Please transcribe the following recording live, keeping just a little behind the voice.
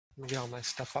Let me get all my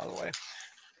stuff out of the way.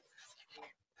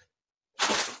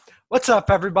 What's up,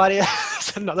 everybody?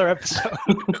 It's another episode.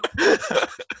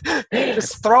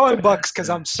 Just throwing books because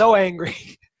I'm so angry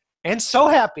and so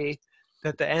happy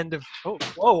that the end of – oh,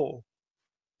 whoa.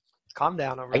 Calm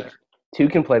down over there. Two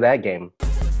can play that game.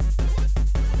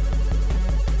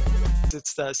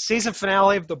 It's the season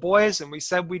finale of The Boys, and we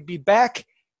said we'd be back,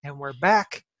 and we're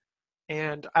back.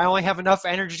 And I only have enough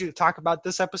energy to talk about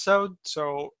this episode,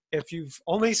 so if you've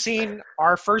only seen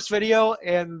our first video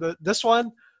and this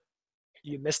one,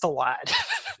 you missed a lot.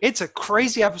 It's a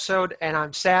crazy episode, and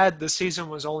I'm sad the season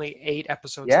was only 8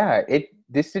 episodes. Yeah,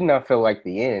 this did not feel like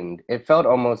the end. It felt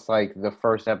almost like the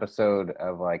first episode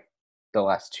of like the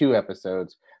last 2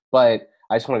 episodes. But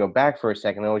I just want to go back for a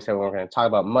second. I always said we weren't going to talk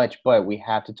about much, but we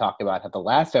have to talk about how the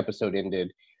last episode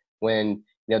ended when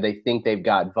they think they've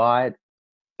got Vought.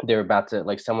 They're about to,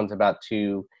 someone's about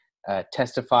to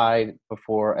testify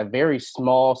before a very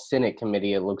small Senate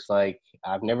committee. It looks like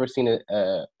I've never seen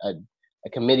a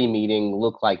committee meeting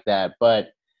look like that, but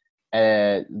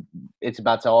it's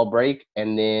about to all break,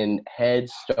 and then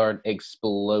heads start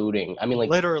exploding. I mean,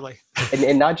 literally,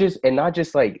 and not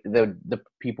just like the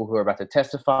people who are about to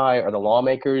testify or the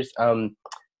lawmakers.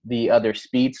 The other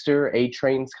speedster,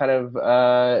 A-Train's kind of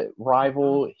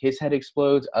rival, his head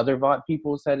explodes. Other Vought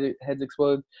people's heads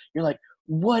explode. You're like,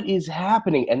 what is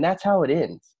happening? And that's how it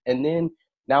ends. And then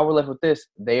now we're left with this.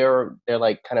 They're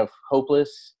like kind of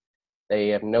hopeless. They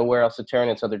have nowhere else to turn,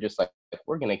 and so they're just like,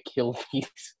 we're gonna kill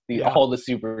all the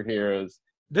superheroes.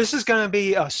 This is gonna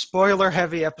be a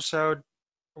spoiler-heavy episode.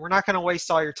 We're not gonna waste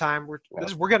all your time.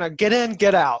 We're gonna get in,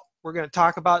 get out. We're gonna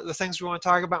talk about the things we want to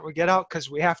talk about when we get out because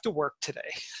we have to work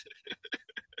today.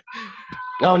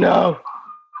 Oh no!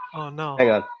 Oh no!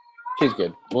 Hang on, she's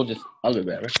good. I'll do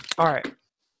that. All right.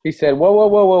 He said,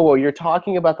 whoa! You're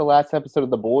talking about the last episode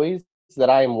of The Boys that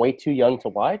I am way too young to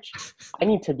watch? I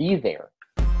need to be there.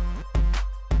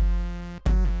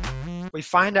 We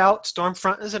find out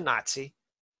Stormfront is a Nazi,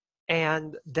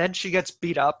 and then she gets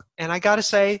beat up. And I got to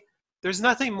say, there's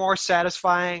nothing more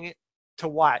satisfying to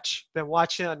watch than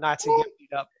watching a Nazi get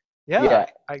beat up. Yeah,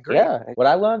 I agree. Yeah, what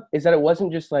I love is that it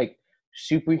wasn't just like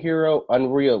superhero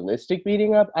unrealistic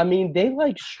beating up. I mean, they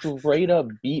like straight up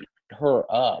beat her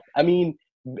up. I mean,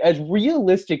 as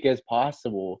realistic as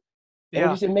possible.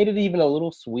 Yeah. It made it even a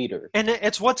little sweeter. And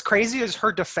it's what's crazy is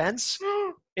her defense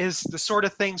is the sort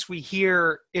of things we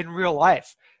hear in real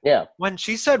life. Yeah. When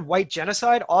she said white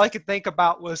genocide, all I could think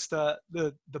about was the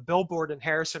billboard in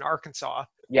Harrison, Arkansas.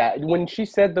 Yeah, when she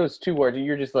said those 2 words,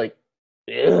 you're just like,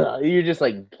 ugh. You're just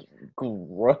like,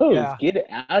 gross. Yeah. Get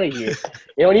out of here.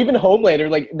 And even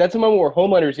Homelander, that's a moment where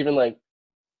Homelander's even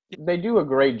they do a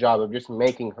great job of just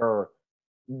making her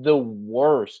the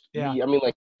worst. Yeah. I mean,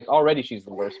 already she's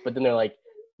the worst, but then they're like,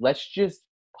 let's just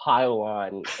pile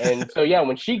on. And so yeah,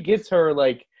 when she gets her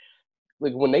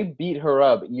when they beat her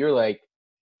up, you're like,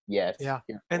 yes. Yeah.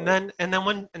 And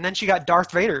then she got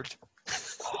Darth Vader.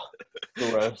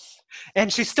 Gross.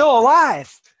 And she's still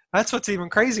alive. That's what's even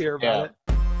crazier about it.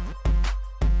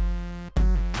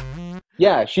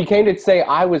 Yeah, she came to say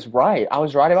I was right. I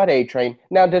was right about A-Train.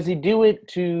 Now, does he do it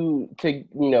to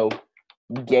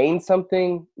gain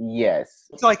something? Yes.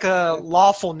 It's like a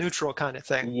lawful neutral kind of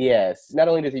thing. Yes. Not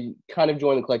only does he kind of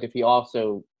join the collective, he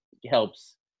also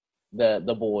helps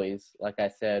the boys, like I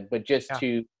said, but just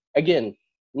to, again,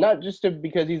 not just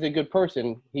because he's a good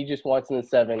person, he just wants in the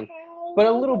 7, but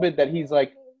a little bit that he's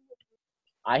like,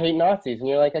 I hate Nazis, and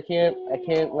you're like, I can't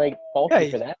fault you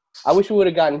for that. I wish we would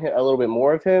have gotten a little bit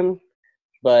more of him,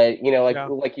 but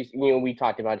we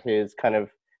talked about his kind of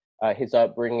his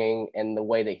upbringing and the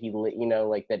way that he,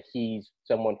 that he's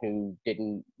someone who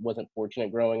wasn't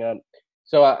fortunate growing up.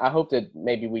 So I hope that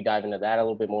maybe we dive into that a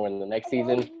little bit more in the next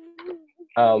season.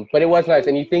 But it was nice,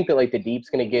 and you think that the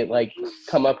Deep's gonna get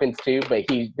comeuppance too, but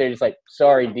they're just like,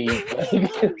 sorry, Deep.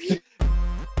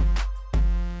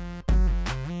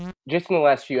 Just in the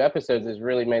last few episodes has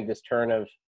really made this turn of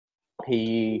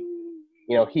he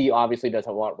obviously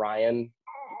doesn't want Ryan,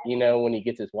 when he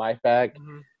gets his wife back.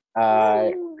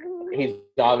 Mm-hmm. He's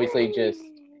obviously just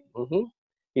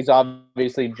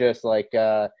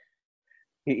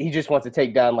he just wants to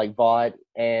take down Vought,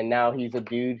 and now he's a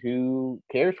dude who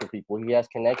cares for people. He has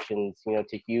connections,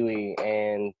 to Huey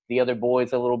and the other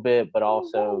boys a little bit, but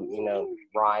also,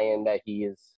 Ryan that he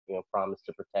is, promised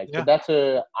to protect. Yeah.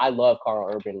 So I love Carl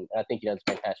Urban. I think he does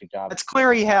a fantastic job. It's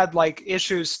clear he had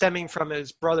issues stemming from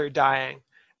his brother dying.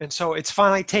 And so it's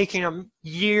finally taking him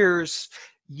years,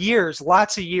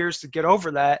 lots of years to get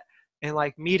over that. And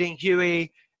meeting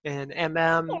Huey and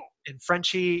MM and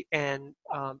Frenchie and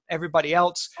everybody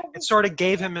else, it sort of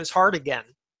gave him his heart again.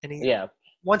 And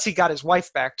once he got his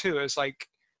wife back too, is like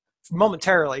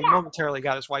momentarily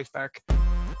got his wife back.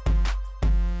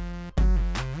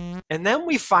 And then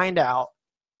we find out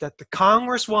that the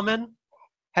Congresswoman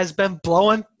has been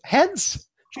blowing heads.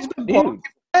 She's been blowing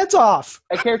heads off.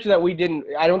 A character that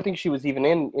I don't think she was even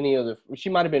in any of she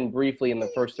might have been briefly in the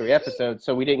first 3 episodes,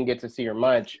 so we didn't get to see her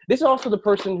much. This is also the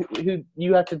person who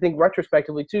you have to think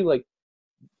retrospectively too, like,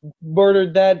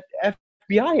 murdered that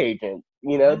FBI agent,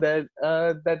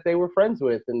 that they were friends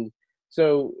with. And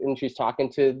she's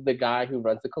talking to the guy who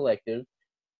runs the collective.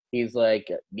 He's like,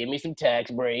 give me some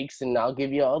tax breaks and I'll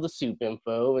give you all the soup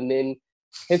info. And then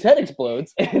his head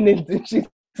explodes. And then she's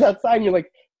outside and you're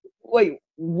like, wait,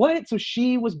 what? So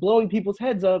she was blowing people's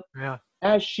heads up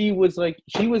as she was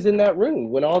in that room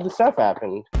when all the stuff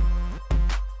happened.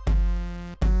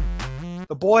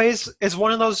 The Boys is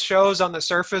one of those shows on the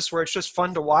surface where it's just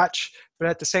fun to watch, but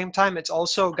at the same time, it's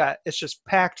just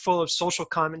packed full of social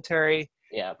commentary.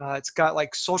 Yeah. It's got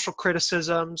like social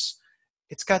criticisms.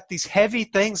 It's got these heavy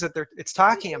things that it's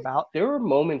talking about. There are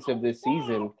moments of this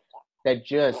season that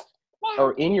just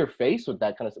are in your face with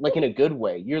that kind of stuff, like in a good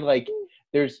way. You're like,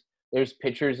 there's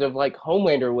pictures of like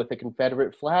Homelander with a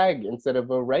Confederate flag instead of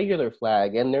a regular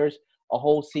flag. And there's a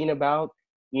whole scene about,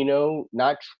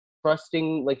 not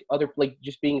trusting like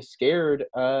just being scared,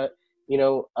 of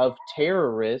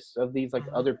terrorists, of these like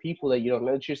other people that you don't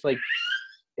know. It's just like,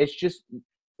 I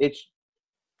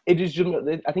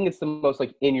think it's the most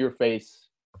like in your face,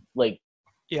 like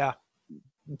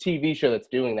TV show that's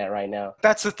doing that right now.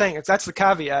 That's the thing. That's the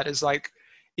caveat is like,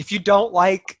 if you don't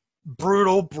like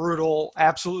brutal,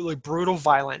 absolutely brutal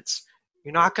violence,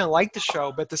 you're not going to like the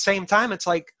show. But at the same time, it's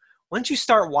like, once you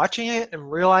start watching it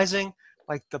and realizing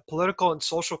like the political and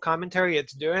social commentary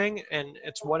it's doing and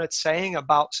it's what it's saying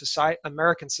about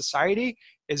American society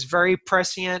is very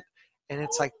prescient, and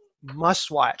it's like must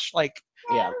watch. Like,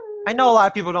 I know a lot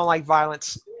of people don't like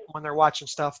violence when they're watching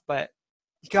stuff, but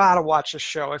you gotta watch the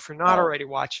show if you're not already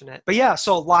watching it. But yeah,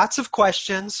 so lots of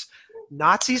questions.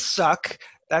 Nazis suck.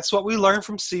 That's what we learned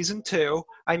from season 2.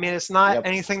 I mean, it's not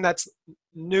anything that's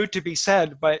new to be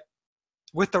said, but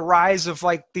with the rise of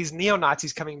like these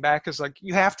neo-Nazis coming back, is like,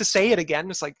 you have to say it again.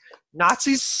 It's like,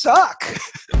 Nazis suck.